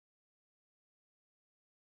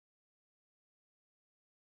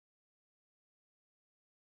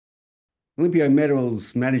Olympio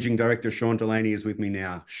Metals Managing Director Sean Delaney is with me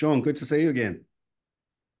now. Sean, good to see you again.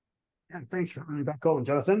 Yeah, thanks for having me back on,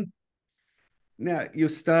 Jonathan. Now,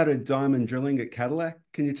 you've started diamond drilling at Cadillac.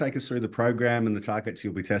 Can you take us through the program and the targets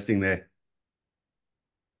you'll be testing there?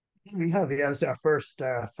 We have, yeah, it's our first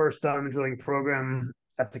diamond drilling program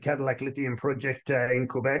at the Cadillac Lithium Project in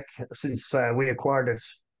Quebec since we acquired it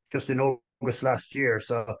just in August last year.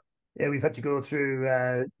 So, yeah, we've had to go through,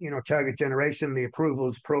 target generation, the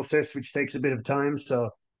approvals process, which takes a bit of time. So,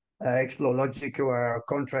 Explore Logic, who are our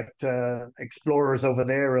contract explorers over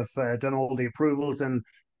there, have done all the approvals, and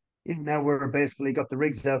now we're basically got the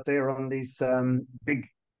rigs out there on these big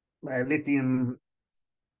lithium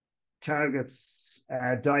targets,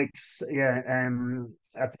 dikes, yeah,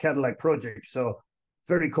 at the Cadillac project. So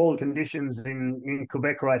very cold conditions in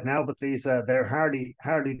Quebec right now, but these they're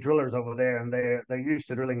hardy drillers over there, and they're used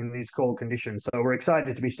to drilling in these cold conditions. So we're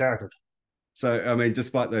excited to be started. So, I mean,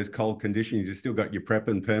 despite those cold conditions, you still got your prep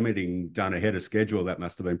and permitting done ahead of schedule. That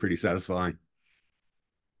must have been pretty satisfying.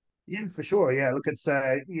 Yeah, for sure. Yeah, look, it's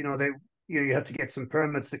you have to get some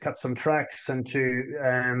permits to cut some tracks and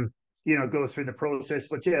to go through the process.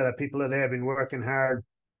 But yeah, the people are there, have been working hard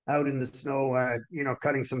out in the snow,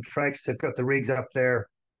 cutting some tracks. They've got the rigs up there,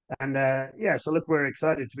 and yeah. So look, we're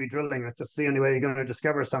excited to be drilling. That's the only way you're going to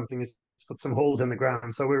discover something is to put some holes in the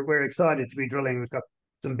ground. So we're excited to be drilling. We've got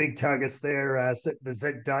some big targets there. The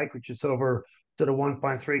Z dike, which is over sort of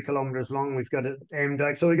 1.3 kilometers long. We've got an M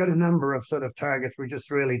dike. So we've got a number of sort of targets. We're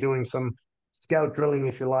just really doing some scout drilling,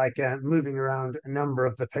 if you like, and moving around a number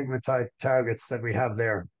of the pegmatite targets that we have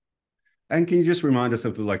there. And can you just remind us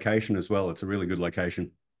of the location as well? It's a really good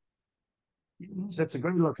location. So it's a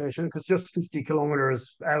great location because just 50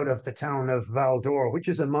 kilometers out of the town of Val d'Or, which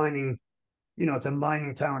is a mining, it's a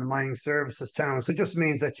mining town, mining services town. So it just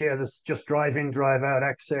means that, yeah, there's just drive in, drive out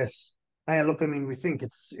access. And look, I mean, we think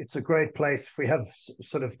it's a great place. If we have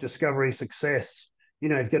sort of discovery success,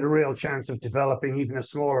 you've got a real chance of developing even a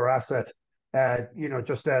smaller asset,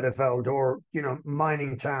 just out of Val d'Or,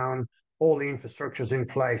 mining town, all the infrastructure's in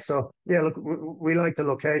place. So yeah, look, we like the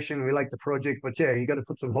location, we like the project, but yeah, you got to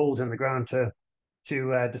put some holes in the ground to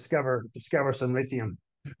discover some lithium.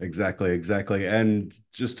 Exactly, exactly. And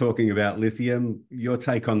just talking about lithium, your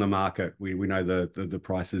take on the market. We know the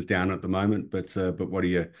price is down at the moment, but what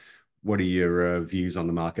are your views on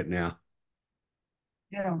the market now?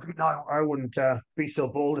 Yeah, no, I wouldn't be so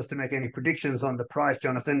bold as to make any predictions on the price,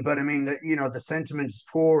 Jonathan. But I mean, the sentiment is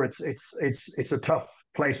poor. It's a tough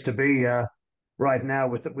place to be right now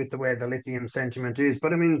with the way the lithium sentiment is.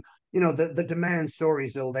 But I mean, the demand story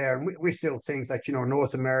is still there, and we still think that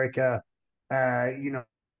North America, you know,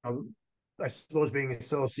 I suppose being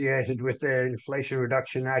associated with the Inflation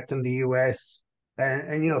Reduction Act in the US.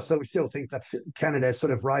 So we still think that Canada is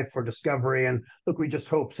sort of ripe for discovery. And look, we just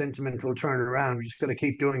hope sentiment will turn around. We're just going to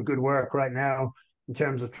keep doing good work right now in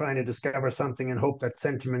terms of trying to discover something and hope that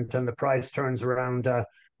sentiment and the price turns around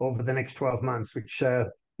over the next 12 months, which,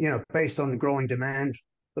 based on the growing demand,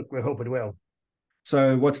 look, we hope it will.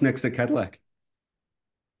 So what's next at Cadillac?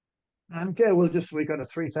 And yeah, we got a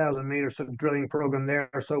 3,000 meter sort of drilling program there.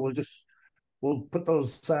 So we'll put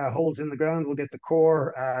those holes in the ground. We'll get the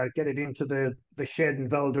core, get it into the shed in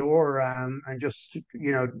Val d'Or, and just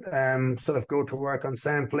sort of go to work on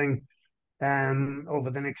sampling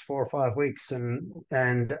over the next 4 or 5 weeks.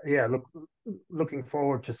 And yeah, looking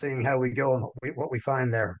forward to seeing how we go and what we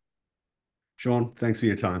find there. Sean, thanks for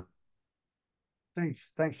your time.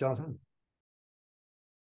 Thanks, Jonathan.